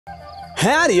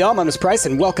Howdy y'all, my name is Price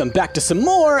and welcome back to some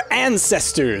more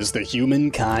Ancestors, the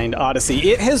Humankind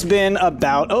Odyssey. It has been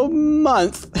about a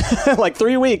month, like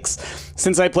 3 weeks,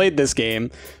 since I played this game.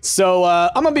 So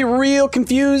I'm gonna be real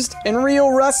confused and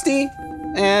real rusty,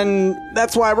 and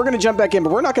that's why we're gonna jump back in,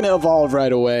 but we're not gonna evolve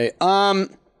right away. A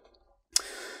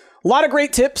lot of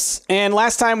great tips, and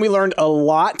last time we learned a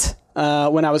lot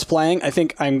when I was playing. I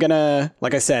think I'm gonna,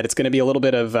 like I said, it's gonna be a little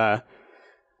bit of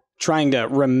trying to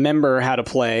remember how to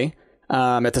play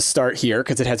at the start here,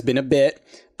 because it has been a bit.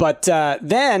 But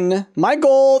then my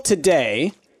goal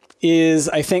today is,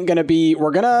 I think, going to be,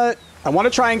 I want to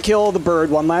try and kill the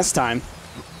bird one last time.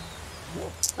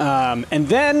 And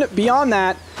then beyond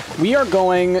that, we are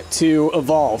going to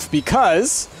evolve,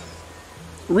 because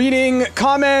reading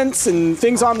comments and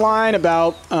things online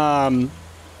about, about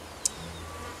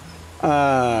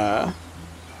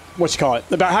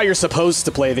how you're supposed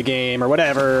to play the game or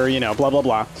whatever, you know, blah, blah,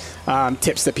 blah,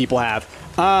 tips that people have.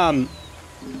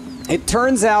 It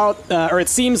turns out, or it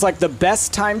seems like the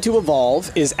best time to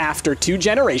evolve is after 2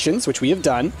 generations, which we have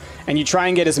done, and you try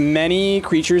and get as many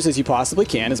creatures as you possibly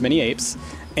can, as many apes,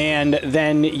 and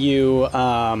then you,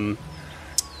 is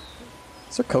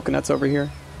there coconuts over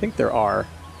here? I think there are.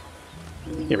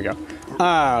 Here we go.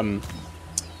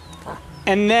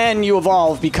 And then you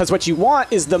evolve, because what you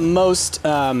want is the most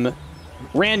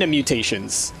random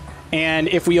mutations. And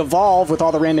if we evolve with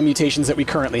all the random mutations that we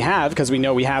currently have, because we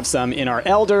know we have some in our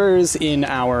elders, in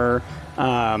our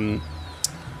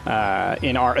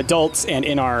adults, and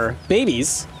in our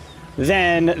babies,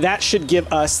 then that should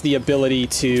give us the ability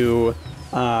to,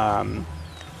 it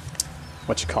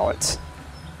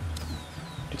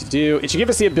should give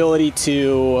us the ability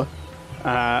to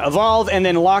evolve and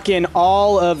then lock in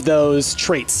all of those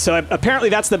traits. So apparently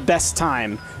that's the best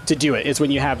time to do it, is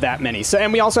when you have that many. So,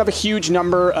 and we also have a huge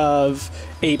number of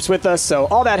apes with us, so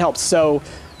all that helps. So,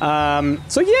 yeah. All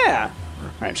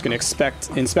right, I'm just gonna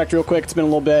inspect real quick. It's been a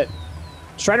little bit.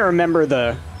 Just trying to remember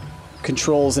the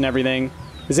controls and everything.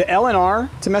 Is it L and R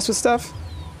to mess with stuff?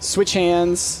 Switch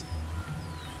hands.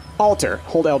 Alter.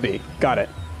 Hold LB. Got it.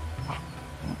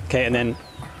 Okay, and then.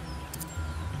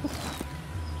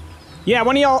 Yeah,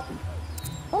 one of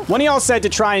y'all said to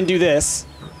try and do this.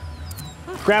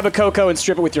 Grab a cocoa and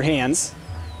strip it with your hands.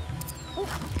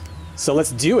 So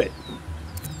let's do it.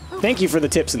 Thank you for the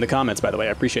tips in the comments, by the way. I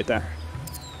appreciate that.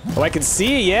 Oh, I can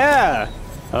see, yeah.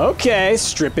 Okay,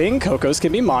 stripping. Cocos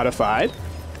can be modified.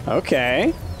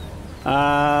 Okay.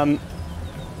 Now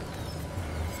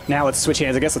let's switch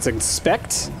hands, I guess. Let's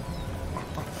inspect.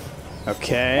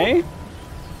 Okay.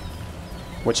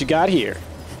 What you got here?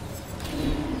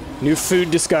 New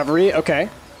food discovery. Okay.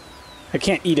 I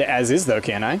can't eat it as is, though,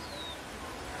 can I?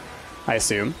 I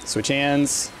assume. Switch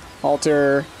hands.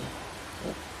 Alter.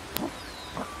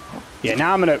 Yeah,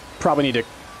 now I'm going to probably need to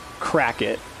crack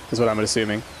it, is what I'm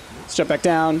assuming. Let's jump back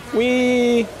down.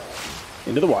 Whee!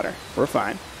 Into the water. We're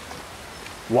fine.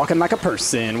 Walking like a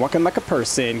person. Walking like a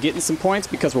person. Getting some points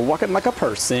because we're walking like a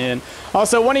person.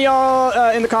 Also, one of y'all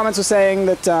in the comments was saying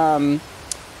that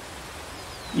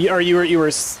you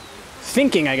were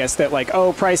thinking, I guess, that, like,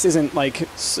 oh, Price isn't, like,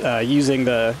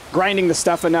 grinding the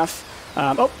stuff enough.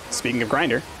 Oh, speaking of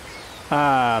grinder,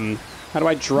 how do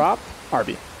I drop?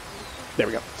 RB. There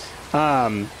we go.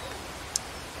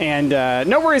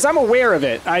 No worries, I'm aware of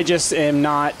it. I just am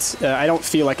not, I don't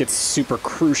feel like it's super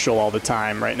crucial all the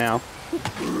time right now.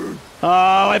 Oh,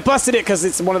 I busted it because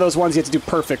it's one of those ones you have to do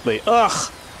perfectly.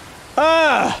 Ugh.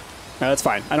 No, that's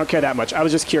fine. I don't care that much. I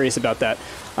was just curious about that.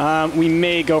 We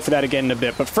may go for that again in a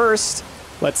bit, but first,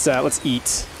 let's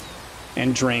eat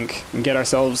and drink and get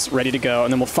ourselves ready to go,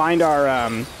 and then we'll find our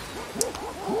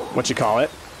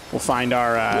we'll find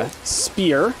our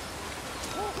spear.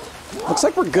 Looks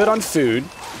like we're good on food,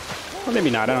 or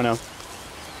maybe not. I don't know.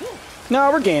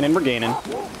 No, we're gaining.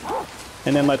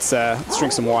 And then let's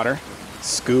drink some water.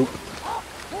 Scoop.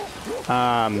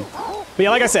 But yeah,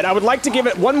 like I said, I would like to give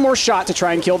it one more shot to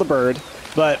try and kill the bird,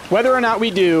 but whether or not we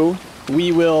do,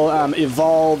 we will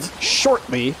evolve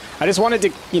shortly. I just wanted to,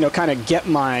 you know, kind of get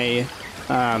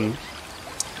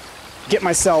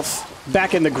myself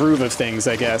back in the groove of things,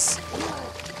 I guess.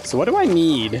 So what do I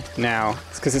need now?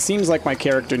 Because it seems like my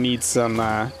character needs some,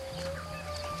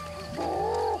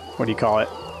 what do you call it?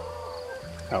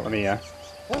 Oh, let me, I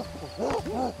want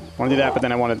to do that, but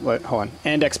then I want to, hold on.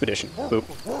 End expedition. Boop.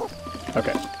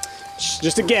 Okay.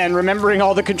 Just again, remembering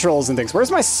all the controls and things.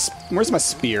 Where's my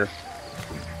spear?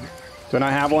 Do I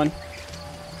not have one?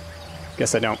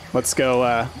 Guess I don't. Let's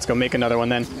go make another one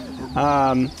then.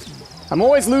 I'm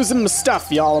always losing my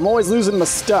stuff, y'all. I'm always losing my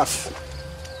stuff.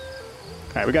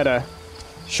 All right, we got a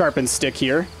sharpened stick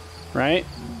here, right?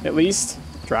 At least.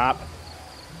 Drop.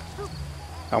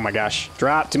 Oh my gosh.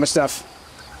 Drop. Too much stuff.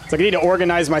 It's like I need to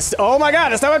organize my oh my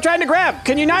god, that's not what I'm trying to grab!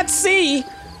 Can you not see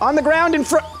on the ground in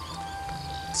front?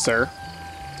 Sir?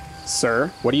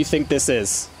 Sir, what do you think this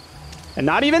is? And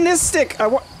not even this stick!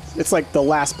 It's like the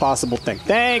last possible thing.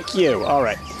 Thank you!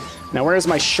 Alright. Now where's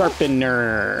my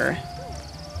sharpener?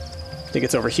 I think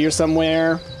it's over here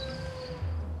somewhere.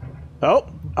 Oh!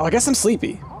 Oh, I guess I'm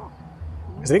sleepy.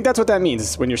 I think that's what that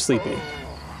means, when you're sleepy.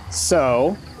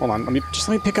 So, hold on, let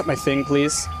me pick up my thing,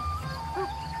 please.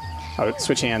 Oh,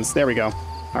 switch hands. There we go.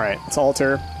 All right, let's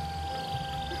alter.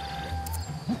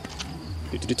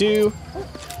 Do.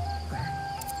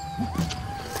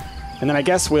 And then I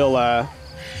guess we'll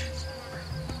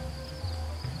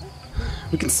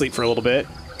we can sleep for a little bit.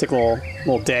 Take a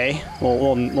little day,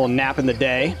 little nap in the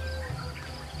day.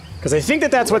 Because I think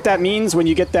that's what that means when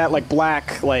you get that like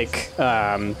black like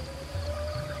kind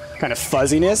of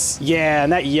fuzziness. Yeah,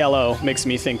 and that yellow makes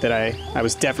me think that I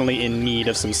was definitely in need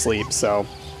of some sleep. So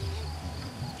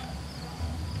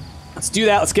let's do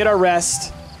that. Let's get our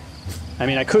rest. I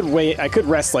mean, I could wait. I could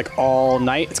rest like all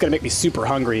night. It's gonna make me super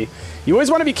hungry. You always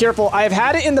want to be careful. I've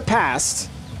had it in the past,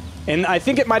 and I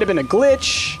think it might have been a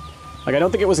glitch. Like I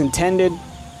don't think it was intended,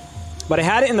 but I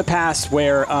had it in the past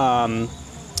where all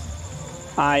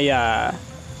right,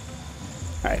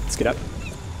 let's get up.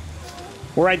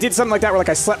 Where I did something like that, where like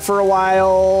I slept for a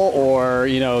while, or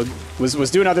you know,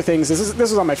 was doing other things. This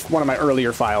was on one of my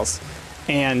earlier files,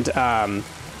 and do I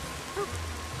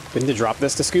need to drop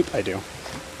this to scoop? I do.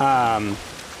 And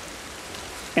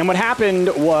what happened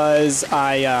was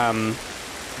I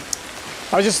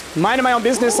was just minding my own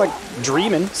business, like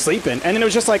dreaming, sleeping, and then it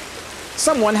was just like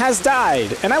someone has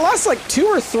died, and I lost like 2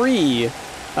 or 3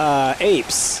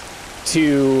 apes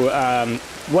to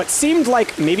what seemed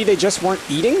like maybe they just weren't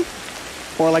eating.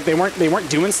 Or like they weren't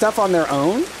doing stuff on their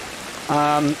own,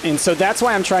 and so that's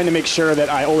why I'm trying to make sure that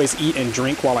I always eat and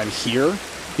drink while I'm here,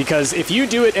 because if you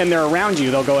do it and they're around you,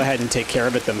 they'll go ahead and take care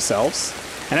of it themselves,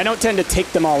 and I don't tend to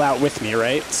take them all out with me,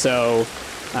 right? So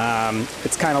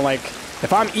it's kind of like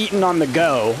if I'm eating on the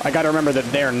go, I got to remember that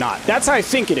they're not. That's how I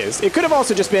think it is. It could have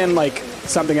also just been like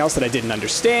something else that I didn't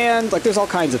understand. Like there's all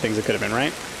kinds of things it could have been,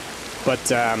 right? But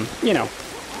you know.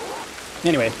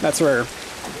 Anyway, that's where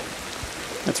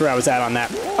I was at on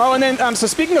that. Oh, and then, so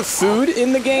speaking of food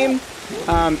in the game,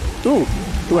 ooh,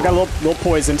 I got a little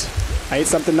poisoned. I ate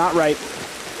something not right.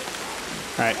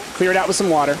 All right, clear it out with some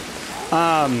water.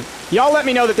 Y'all let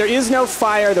me know that there is no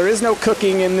fire, there is no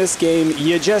cooking in this game.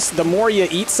 The more you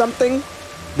eat something,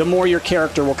 the more your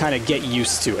character will kind of get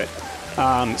used to it.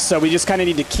 So we just kind of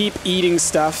need to keep eating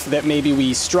stuff that maybe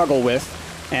we struggle with,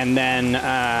 and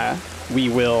then we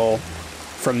will,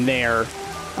 from there,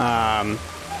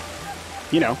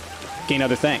 you know, gain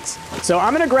other things. So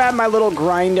I'm gonna grab my little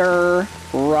grinder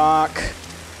rock.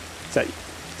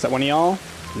 Is that one of y'all?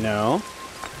 No.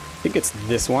 I think it's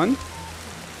this one.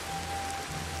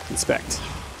 Inspect.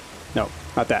 No,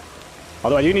 not that.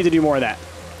 Although I do need to do more of that.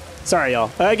 Sorry,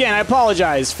 y'all. Again, I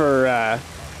apologize for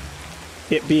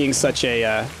it being such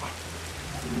a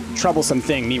troublesome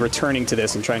thing, me returning to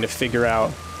this and trying to figure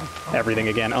out everything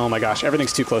again. Oh my gosh,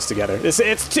 everything's too close together.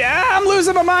 I'm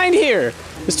losing my mind here.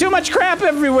 There's too much crap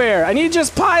everywhere. I need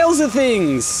just piles of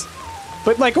things,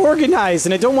 but like organized,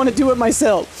 and I don't want to do it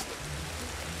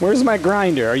myself. Where's my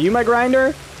grinder? Are you my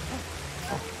grinder?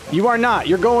 You are not.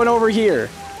 You're going over here,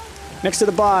 next to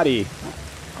the body.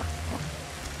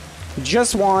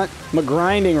 Just want my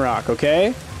grinding rock,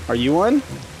 okay? Are you one?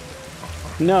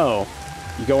 No.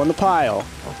 You go in the pile.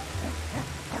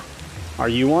 Are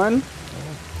you one?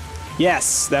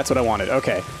 Yes, that's what I wanted.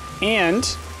 Okay. And,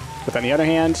 but on the other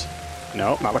hand,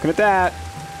 no, not looking at that.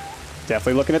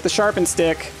 Definitely looking at the sharpened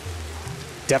stick.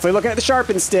 Definitely looking at the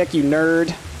sharpened stick, you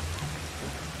nerd.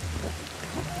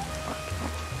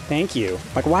 Thank you.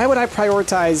 Like, why would I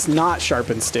prioritize not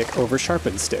sharpened stick over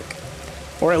sharpened stick?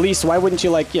 Or at least, why wouldn't you,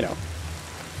 like, you know,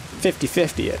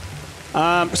 50-50 it?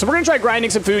 So we're going to try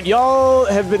grinding some food. Y'all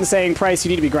have been saying, Price, you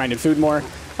need to be grinding food more.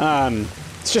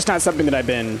 It's just not something that I've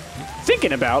been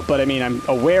thinking about, but I mean, I'm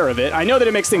aware of it. I know that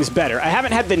it makes things better. I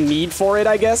haven't had the need for it,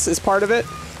 I guess, is part of it.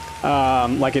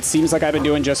 Like, it seems like I've been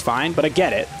doing just fine, but I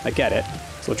get it. I get it.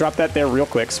 So we'll drop that there real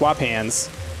quick. Swap hands.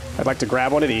 I'd like to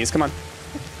grab one of these. Come on.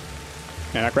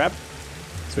 Can I not grab?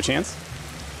 Switch hands.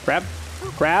 Grab.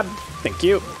 Grab. Thank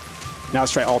you. Now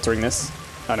let's try altering this.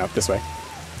 Oh, no, this way.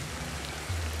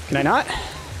 Can I not?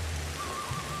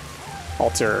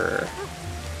 Alter.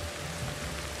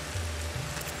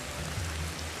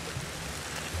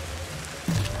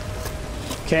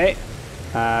 Okay.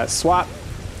 Swap.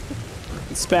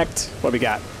 Inspect. What do we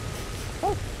got?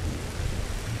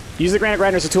 Use the granite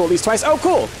grinder as a tool at least twice. Oh,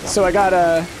 cool. So I got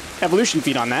a evolution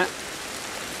feat on that.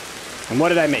 And what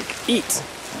did I make? Eat.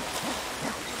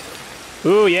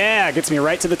 Ooh, yeah, gets me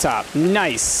right to the top.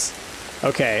 Nice.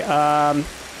 Okay,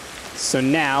 so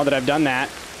now that I've done that,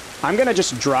 I'm gonna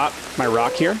just drop my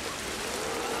rock here.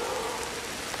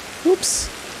 Oops.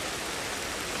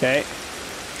 Okay.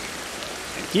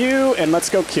 Thank you, and let's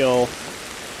go kill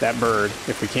that bird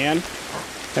if we can.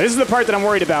 Now, this is the part that I'm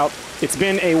worried about. It's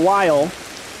been a while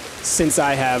since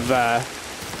I have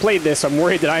played this, so I'm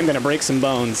worried that I'm gonna break some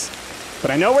bones.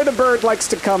 But I know where the bird likes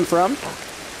to come from,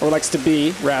 or likes to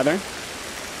be, rather.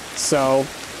 So,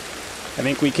 I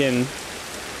think we can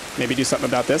maybe do something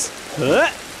about this.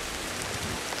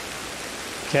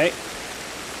 Okay.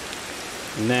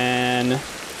 And then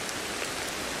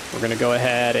we're going to go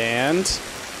ahead and...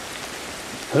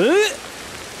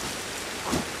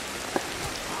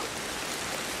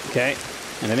 Okay.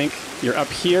 And I think you're up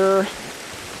here.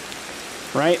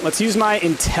 Right? Let's use my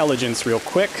intelligence real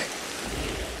quick.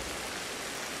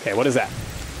 Okay, what is that?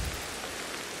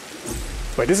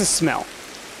 Wait, this is smell.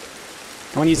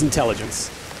 I want to use intelligence.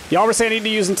 Y'all were saying I need to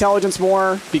use intelligence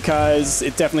more because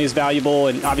it definitely is valuable,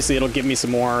 and obviously it'll give me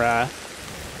some more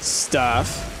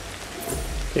stuff.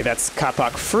 Okay, that's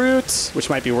Kapak fruit, which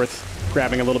might be worth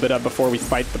grabbing a little bit of before we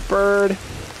fight the bird.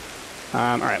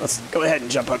 All right, let's go ahead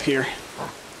and jump up here.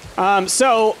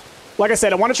 So, like I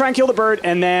said, I want to try and kill the bird,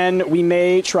 and then we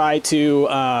may try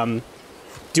to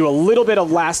do a little bit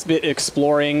of last bit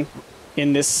exploring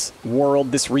in this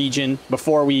world, this region,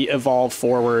 before we evolve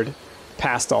forward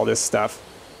past all this stuff.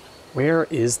 Where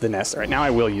is the nest? All right, now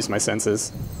I will use my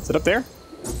senses. Is it up there?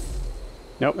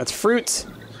 Nope, that's fruit.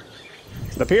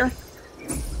 Is it up here?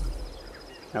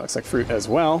 That looks like fruit as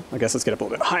well. I guess let's get up a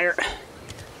little bit higher.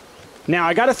 Now,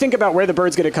 I got to think about where the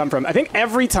bird's going to come from. I think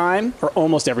every time, or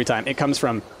almost every time, it comes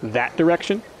from that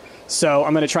direction. So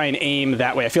I'm going to try and aim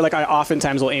that way. I feel like I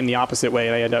oftentimes will aim the opposite way,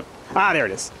 and I end up... Ah, there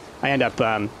it is. I end up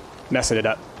messing it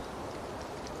up.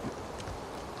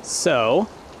 So...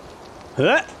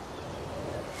 Did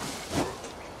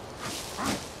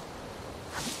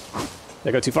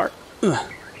I go too far?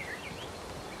 Ugh.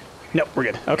 Nope, we're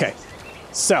good. Okay.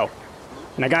 So,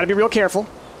 and I gotta be real careful.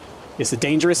 It's a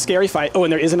dangerous, scary fight. Oh,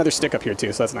 and there is another stick up here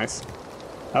too, so that's nice.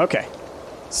 Okay.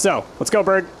 So, let's go,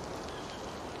 bird.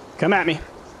 Come at me.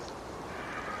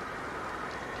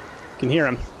 Can hear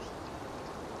him.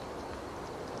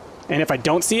 And if I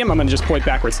don't see him, I'm gonna just point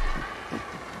backwards.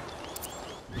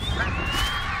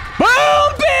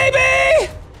 Boom,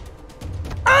 baby!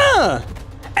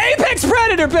 Apex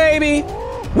Predator, baby!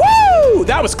 Woo!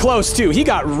 That was close, too. He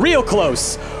got real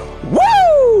close.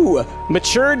 Woo!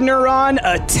 Matured neuron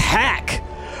attack.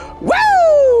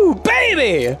 Woo!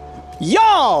 Baby!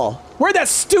 Y'all! Where'd that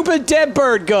stupid dead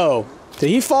bird go? Did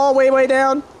he fall way, way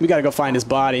down? We gotta go find his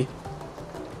body.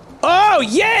 Oh,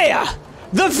 yeah!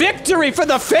 The victory for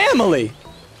the family!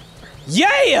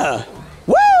 Yeah!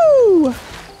 Woo!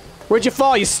 Where'd you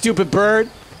fall, you stupid bird?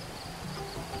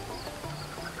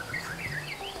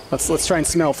 Let's try and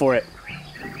smell for it.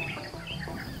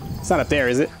 It's not up there,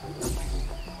 is it?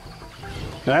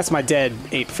 No, that's my dead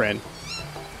ape friend.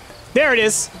 There it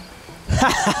is!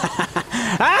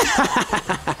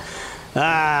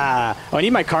 Ah! Oh, I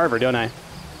need my carver, don't I?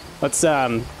 Let's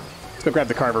go grab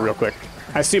the carver real quick.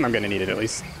 I assume I'm gonna need it at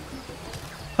least.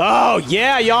 Oh,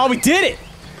 yeah, y'all, we did it!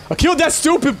 I killed that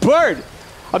stupid bird!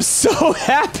 I'm so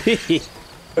happy!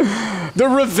 The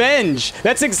revenge!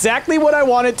 That's exactly what I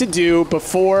wanted to do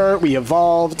before we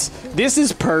evolved. This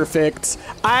is perfect.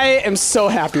 I am so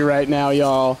happy right now,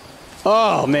 y'all.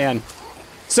 Oh, man.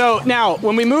 So, now,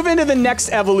 when we move into the next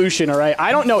evolution, all right,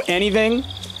 I don't know anything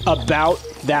about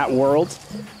that world.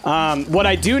 What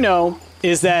I do know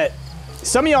is that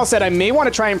some of y'all said I may want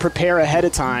to try and prepare ahead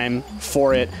of time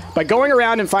for it by going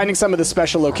around and finding some of the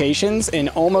special locations and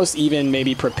almost even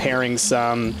maybe preparing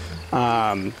some,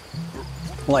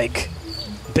 like,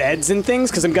 beds and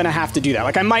things, because I'm going to have to do that.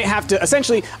 Like, I might have to,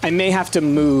 essentially, I may have to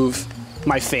move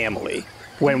my family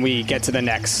when we get to the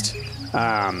next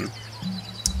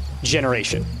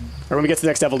generation, or when we get to the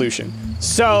next evolution.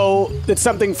 So, it's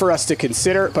something for us to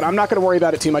consider, but I'm not going to worry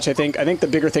about it too much, I think. I think the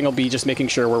bigger thing will be just making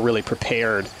sure we're really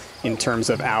prepared in terms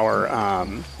of our,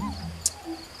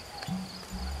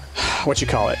 what you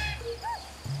call it?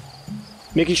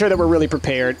 Making sure that we're really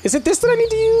prepared. Is it this that I need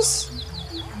to use?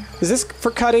 Is this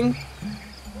for cutting?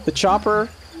 The chopper?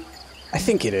 I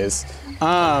think it is.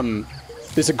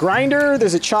 There's a grinder,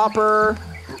 there's a chopper.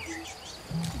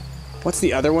 What's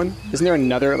the other one? Isn't there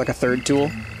another, like a third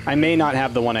tool? I may not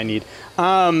have the one I need.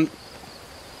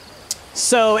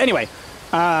 So anyway,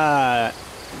 I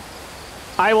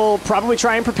will probably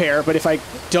try and prepare, but if I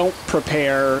don't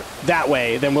prepare that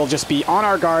way, then we'll just be on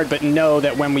our guard, but know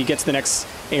that when we get to the next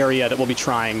area that we'll be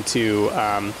trying to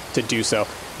do so.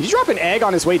 Did you drop an egg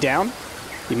on his way down?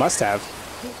 He must have.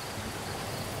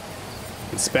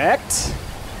 Inspect.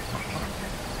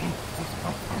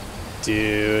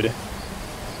 Dude.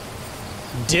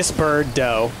 Disbird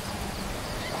doe.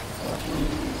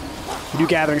 New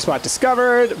gathering spot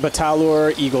discovered.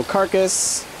 Batalur eagle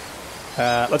carcass.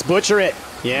 Let's butcher it.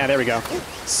 Yeah, there we go.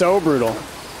 So brutal.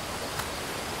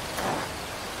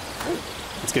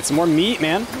 Let's get some more meat,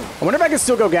 man. I wonder if I can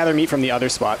still go gather meat from the other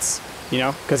spots. You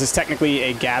know, because it's technically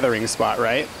a gathering spot,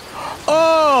 right?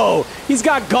 Oh, he's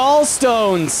got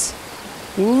gallstones.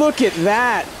 Look at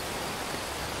that.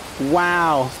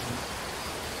 Wow.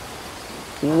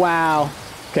 Wow.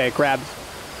 Okay, grab.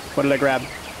 What did I grab?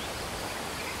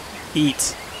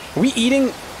 Eat. Are we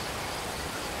eating?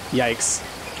 Yikes.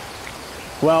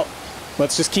 Well,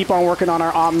 let's just keep on working on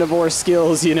our omnivore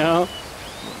skills, you know?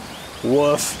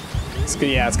 Woof.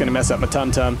 Yeah, it's gonna mess up my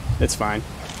tum-tum. It's fine.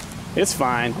 It's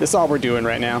fine. This is all we're doing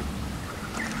right now.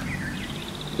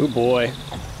 Oh boy.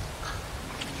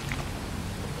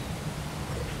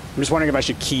 I'm just wondering if I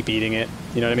should keep eating it.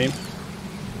 You know what I mean?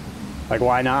 Like,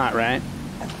 why not, right?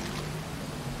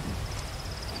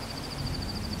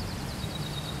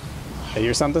 I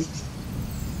hear something?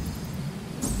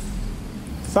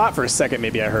 Thought for a second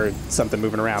maybe I heard something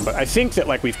moving around, but I think that,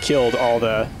 like, we've killed all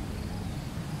the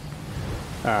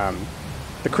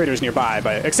critters nearby,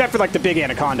 except for, like, the big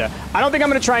anaconda. I don't think I'm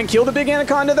going to try and kill the big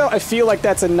anaconda, though. I feel like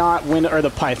that's a not win, or the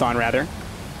python, rather.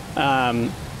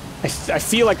 I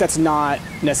feel like that's not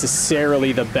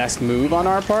necessarily the best move on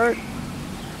our part.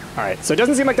 All right, so it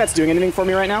doesn't seem like that's doing anything for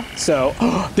me right now. So,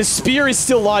 the spear is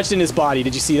still lodged in his body.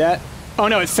 Did you see that? Oh,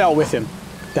 no, it fell with him.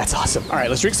 That's awesome. All right,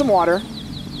 let's drink some water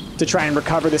to try and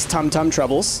recover this tum-tum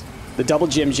troubles. The double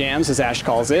Jim Jams, as Ash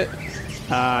calls it.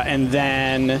 And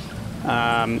then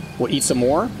we'll eat some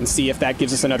more and see if that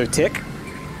gives us another tick.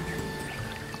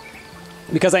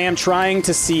 Because I am trying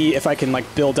to see if I can,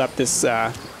 like, build up this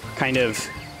kind of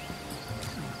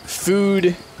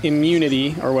food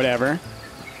immunity or whatever.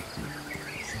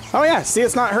 Oh, yeah. See,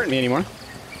 it's not hurting me anymore.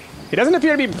 It doesn't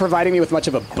appear to be providing me with much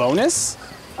of a bonus.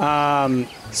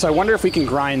 So I wonder if we can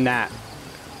grind that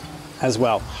as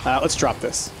well. Let's drop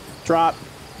this. Drop.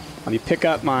 Let me pick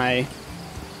up my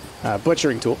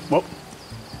butchering tool. Whoa.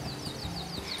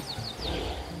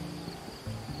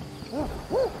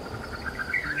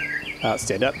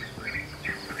 Stand up.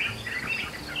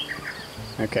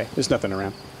 Okay, there's nothing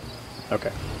around.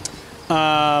 Okay.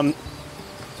 I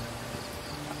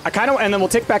kind of, and then we'll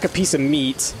take back a piece of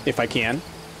meat if I can.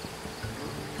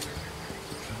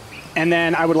 And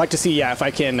then I would like to see, yeah, if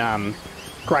I can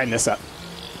grind this up.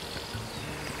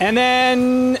 And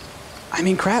then, I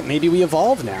mean, crap, maybe we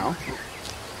evolve now.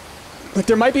 Like,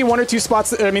 there might be one or two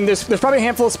spots, I mean, there's probably a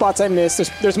handful of spots I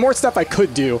missed. There's more stuff I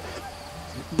could do.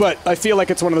 But I feel like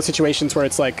it's one of those situations where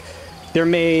it's like,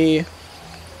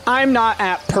 I'm not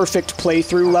at perfect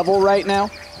playthrough level right now.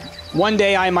 One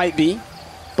day I might be.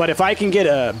 But if I can get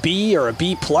a B or a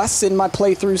B plus in my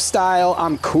playthrough style,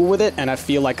 I'm cool with it, and I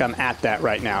feel like I'm at that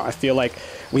right now. I feel like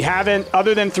we haven't,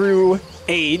 other than through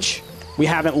age, we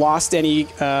haven't lost any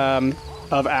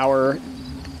of our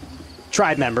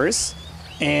tribe members,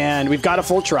 and we've got a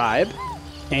full tribe,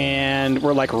 and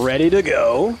we're, like, ready to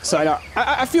go. So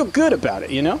I feel good about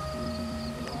it, you know?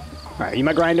 All right, are you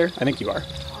my grinder? I think you are.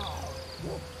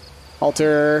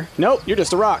 Alter. Nope, you're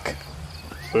just a rock.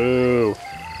 Boo.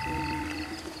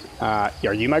 Are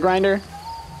you my grinder?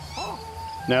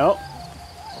 No.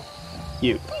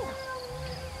 You.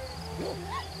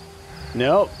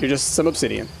 No, you're just some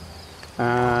obsidian.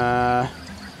 Are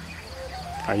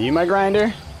you my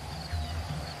grinder?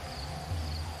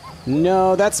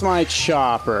 No, that's my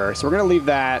chopper. So we're gonna leave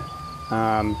that.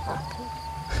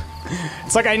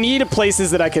 It's like I need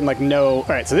places that I can, like, know. All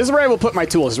right, so this is where I will put my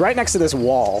tools, right next to this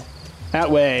wall. That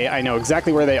way I know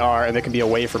exactly where they are and they can be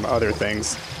away from other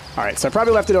things. All right, so I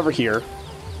probably left it over here.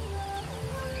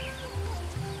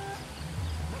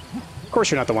 Of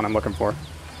course you're not the one I'm looking for.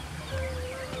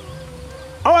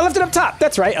 Oh, I left it up top.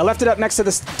 That's right. I left it up next to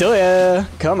this. Duh.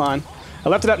 Come on. I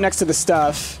left it up next to the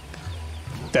stuff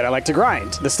that I like to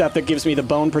grind. The stuff that gives me the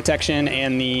bone protection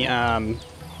and the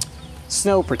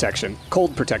snow protection,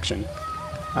 cold protection.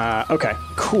 Okay,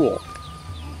 cool.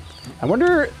 I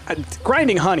wonder,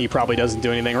 grinding honey probably doesn't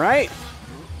do anything, right?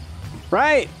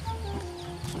 Right?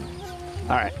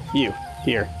 All right, you,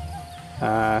 here.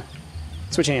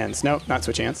 Switch hands. No, not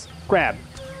switch hands. Grab.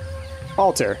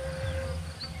 Alter.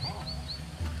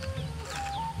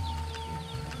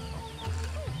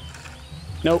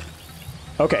 Nope.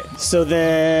 Okay, so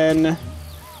then I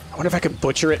wonder if I could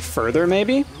butcher it further,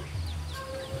 maybe?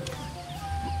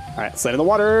 All right, slide in the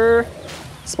water.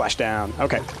 Splash down.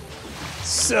 Okay.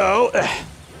 So,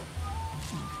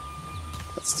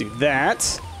 let's do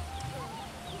that.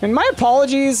 And my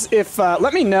apologies if,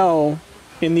 let me know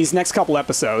in these next couple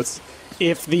episodes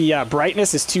if the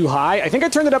brightness is too high. I think I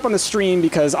turned it up on the stream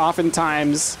because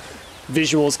oftentimes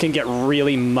visuals can get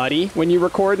really muddy when you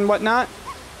record and whatnot.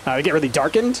 They get really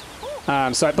darkened.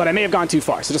 But I may have gone too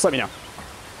far, so just let me know.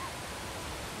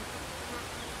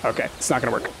 Okay, it's not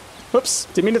gonna work. Whoops,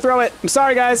 didn't mean to throw it. I'm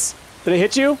sorry, guys. Did I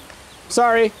hit you?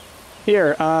 Sorry.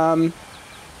 Here,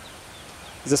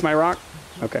 is this my rock?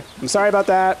 Okay, I'm sorry about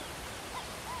that.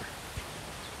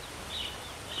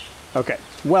 Okay,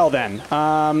 well then,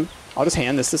 I'll just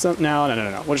hand this to some...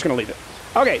 No. We're just gonna leave it.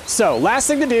 Okay, so last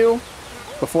thing to do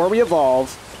before we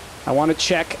evolve, I want to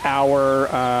check our...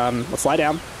 let's lie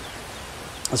down.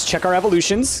 Let's check our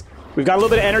evolutions. We've got a little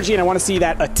bit of energy, and I want to see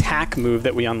that attack move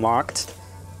that we unlocked.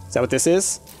 Is that what this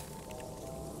is?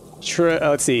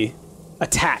 Let's see.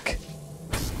 Attack.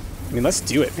 I mean, let's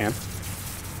do it, man.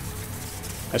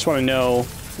 I just want to know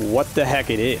what the heck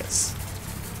it is.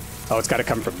 Oh, it's got to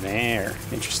come from there.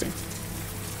 Interesting.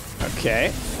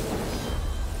 Okay.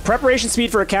 Preparation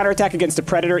speed for a counterattack against a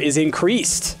predator is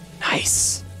increased.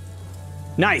 Nice.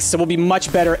 Nice. So we'll be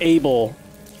much better able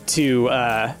to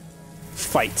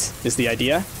fight, is the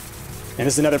idea. And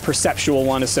there's another perceptual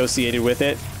one associated with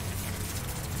it.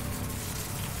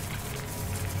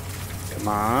 Come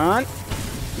on.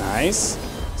 Nice.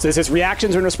 So this says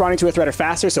reactions when responding to a threat are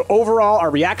faster. So overall,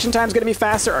 our reaction time is going to be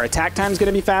faster. Our attack time is going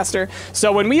to be faster.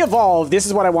 So when we evolve, this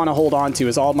is what I want to hold on to,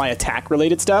 is all my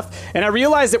attack-related stuff. And I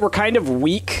realize that we're kind of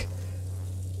weak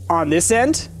on this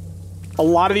end. A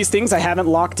lot of these things I haven't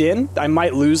locked in. I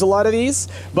might lose a lot of these.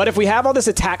 But if we have all this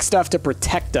attack stuff to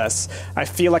protect us, I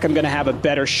feel like I'm going to have a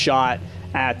better shot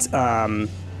at,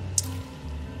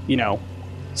 you know,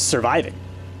 surviving.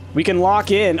 We can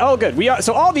lock in. Oh, good.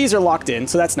 So all these are locked in,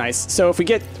 so that's nice. So if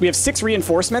we have 6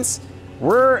 reinforcements.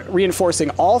 We're reinforcing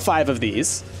all 5 of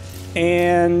these.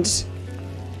 And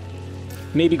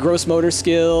maybe gross motor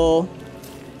skill,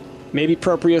 maybe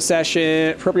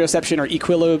proprioception or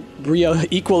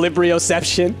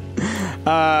equilibrioception.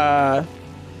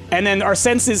 And then our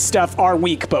senses stuff are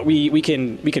weak, but we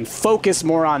can focus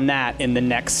more on that in the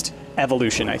next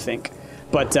evolution, I think.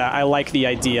 But I like the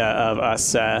idea of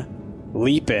us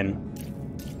leaping.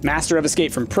 Master of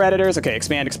escape from predators. Okay,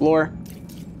 expand, explore.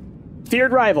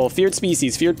 Feared rival, feared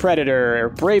species, feared predator,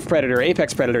 brave predator,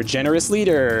 apex predator, generous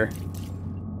leader,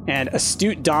 and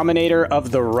astute dominator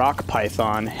of the rock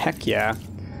python. Heck yeah.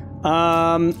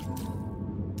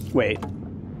 Wait.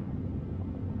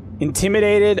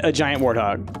 Intimidated a giant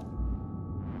warthog.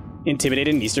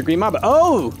 Intimidated an eastern green mob.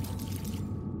 Oh!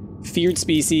 Feared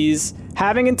species.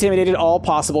 Having intimidated all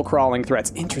possible crawling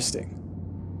threats. Interesting.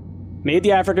 Made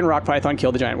the African rock python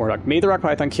kill the giant warthog. Made the rock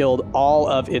python killed all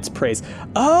of its prey.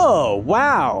 Oh,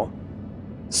 wow.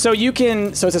 So you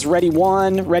can... So it says ready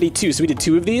 1, ready 2. So we did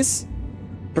 2 of these.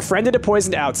 Befriended a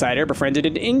poisoned outsider. Befriended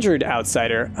an injured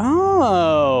outsider.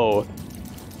 Oh.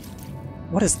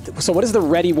 What does the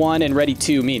ready 1 and ready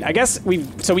 2 mean? I guess we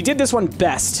did this one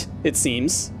best, it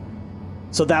seems.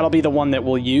 So that'll be the one that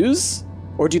we'll use?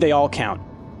 Or do they all count?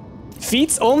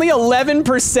 Feats? Only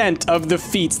 11% of the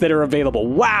feats that are available.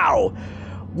 Wow.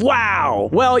 Wow.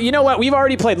 Well, you know what? We've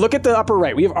already played. Look at the upper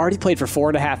right. We have already played for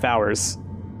 4.5 hours.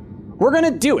 We're going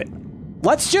to do it.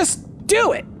 Let's just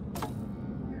do it.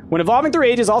 When evolving through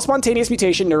ages, all spontaneous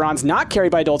mutation neurons not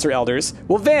carried by adults or elders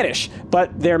will vanish,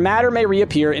 but their matter may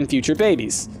reappear in future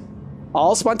babies.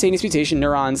 All spontaneous mutation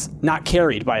neurons not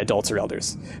carried by adults or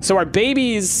elders. So our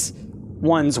babies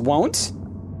ones won't.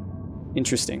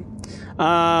 Interesting.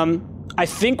 I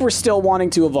think we're still wanting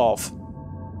to evolve.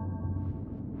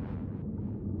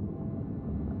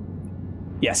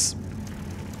 Yes.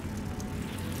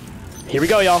 Here we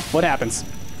go, y'all. What happens?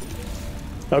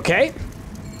 Okay.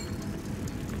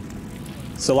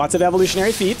 So lots of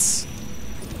evolutionary feats.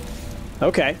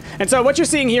 Okay. And so what you're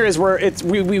seeing here is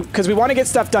because we want to get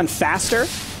stuff done faster.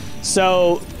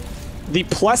 So the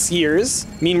plus years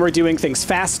mean we're doing things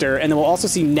faster, and then we'll also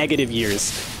see negative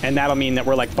years, and that'll mean that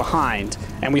we're like behind.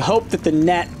 And we hope that the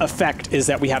net effect is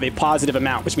that we have a positive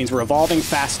amount, which means we're evolving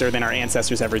faster than our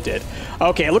ancestors ever did.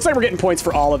 Okay, it looks like we're getting points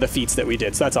for all of the feats that we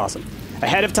did, so that's awesome.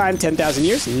 Ahead of time, 10,000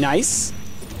 years. Nice.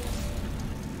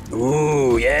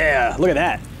 Ooh, yeah. Look at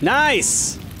that.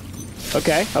 Nice.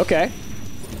 Okay, okay.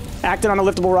 Acted on a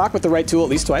liftable rock with the right tool at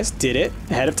least twice. Did it.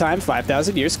 Ahead of time,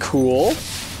 5,000 years. Cool.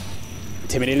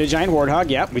 Intimidated a giant warthog.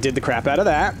 Yep, we did the crap out of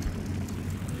that.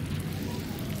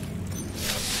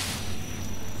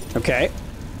 Okay.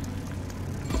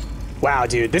 Wow,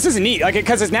 dude, this is neat. Like,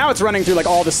 because now it's running through like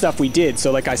all the stuff we did,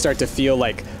 so like I start to feel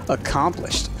like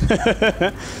accomplished.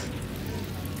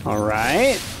 All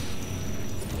right.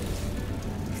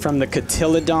 From the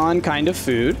cotyledon kind of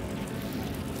food.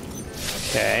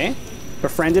 Okay.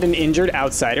 Befriended an injured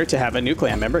outsider to have a new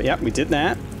clan member. Yep, we did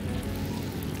that.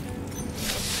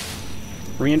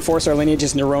 Reinforce our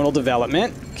lineage's neuronal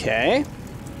development. Okay.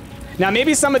 Now,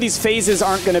 maybe some of these phases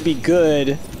aren't going to be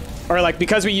good. Or, like,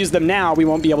 because we use them now, we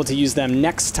won't be able to use them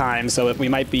next time. So we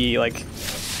might be, like,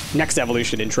 next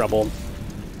evolution in trouble.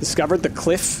 Discovered the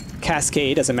Cliff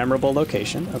Cascade as a memorable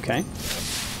location. Okay.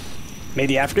 Made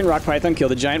the African rock python kill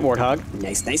the giant warthog.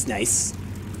 Nice, nice, nice.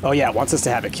 Oh, yeah, it wants us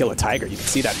to have it kill a tiger. You can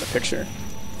see that in the picture.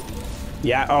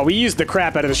 Yeah, oh, we used the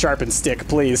crap out of the sharpened stick,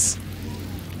 please.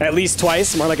 At least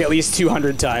twice, more like at least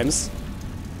 200 times.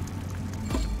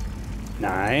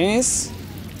 Nice.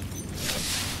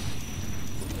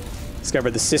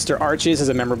 Discovered the Sister Arches as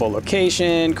a memorable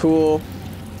location. Cool.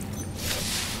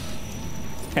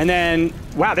 And then,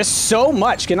 wow, there's so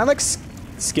much. Can I, like,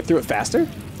 skip through it faster?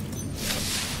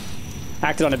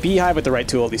 Acted on a beehive with the right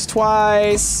tool at least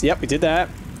twice. Yep, we did that.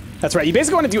 That's right. You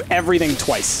basically want to do everything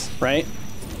twice, right?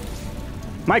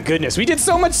 My goodness, we did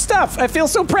so much stuff. I feel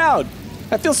so proud.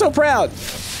 I feel so proud.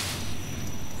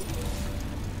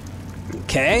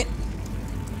 Okay.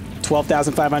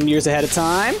 12,500 years ahead of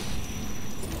time.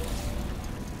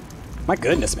 My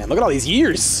goodness, man. Look at all these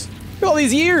years. Look at all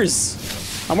these years.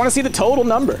 I want to see the total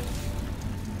number.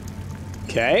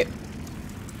 Okay.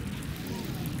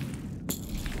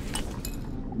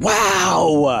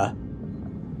 Wow.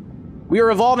 We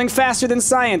are evolving faster than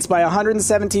science by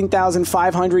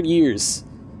 117,500 years.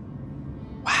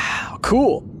 Wow.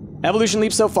 Cool. Evolution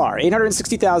leap so far,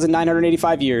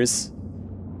 860,985 years.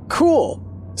 Cool.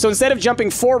 So instead of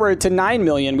jumping forward to 9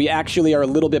 million, we actually are a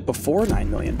little bit before 9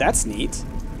 million. That's neat.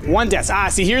 1 death. Ah,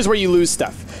 see, here's where you lose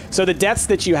stuff. So the deaths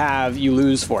that you have, you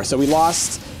lose for. So we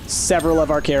lost several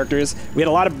of our characters. We had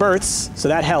a lot of births, so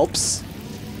that helps.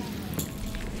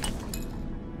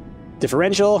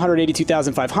 Differential,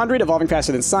 182,500, evolving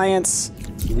faster than science.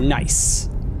 Nice.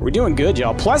 We're doing good,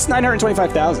 y'all. Plus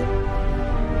 925,000.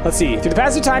 Let's see. Through the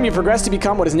passage of time, you progress to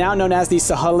become what is now known as the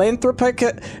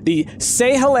Sahelanthropus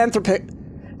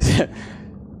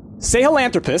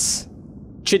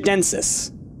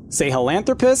chidensis.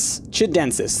 Sahelanthropus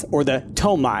chidensis, or the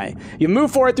Tomai. You move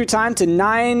forward through time to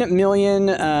 9 million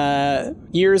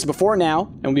years before now,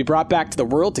 and will be brought back to the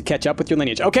world to catch up with your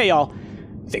lineage. Okay, y'all.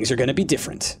 Things are going to be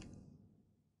different.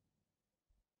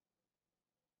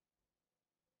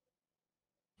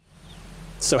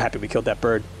 So happy we killed that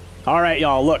bird. All right,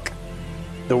 y'all, look.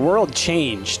 The world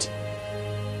changed.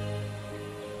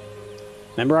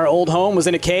 Remember our old home was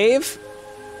in a cave?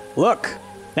 Look,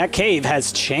 that cave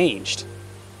has changed.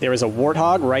 There is a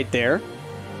warthog right there.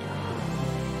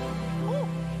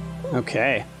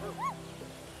 Okay.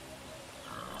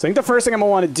 So I think the first thing I'm going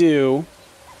to want to do...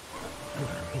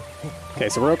 Okay,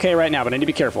 so we're okay right now, but I need to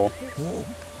be careful.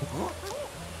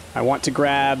 I want to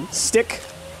grab stick.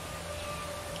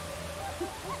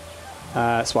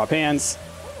 Swap hands.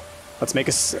 Let's make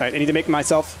us... I need to make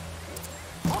myself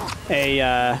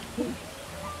a...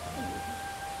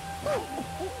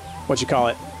 what you call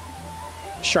it?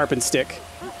 Sharpened stick.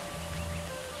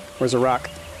 Where's a rock?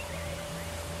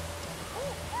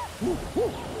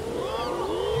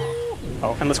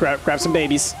 Oh, and let's grab some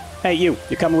babies. Hey, you're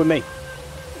coming with me.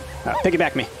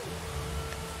 Piggyback me.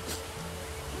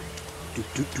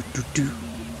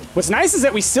 What's nice is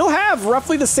that we still have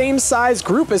roughly the same size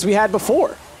group as we had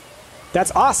before.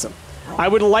 That's awesome. I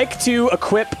would like to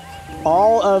equip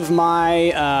all of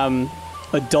my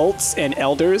adults and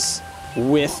elders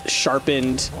with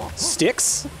sharpened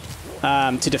sticks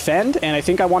to defend, and I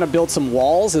think I want to build some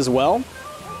walls as well.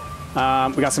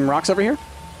 We got some rocks over here.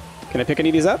 Can I pick any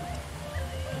of these up?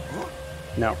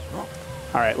 No.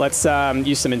 All right, let's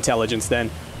use some intelligence then.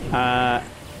 What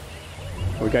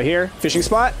we got here? Fishing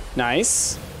spot.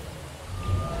 Nice.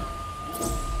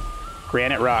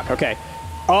 Granite rock. Okay.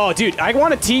 Oh, dude, I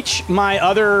want to teach my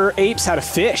other apes how to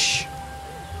fish.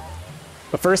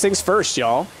 But first things first,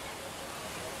 y'all.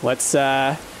 Let's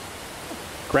grab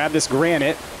this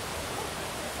granite.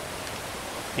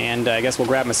 And I guess we'll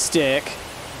grab my stick.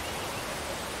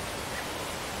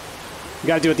 We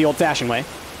got to do it the old-fashioned way.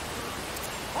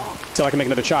 Until I can make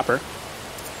another chopper.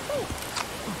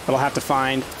 But I'll have to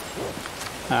find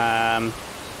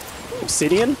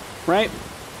obsidian, right?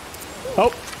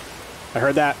 Oh, I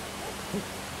heard that.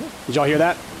 Did y'all hear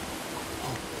that?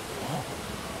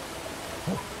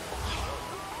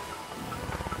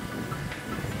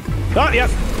 Oh, yep.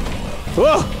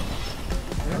 Whoa!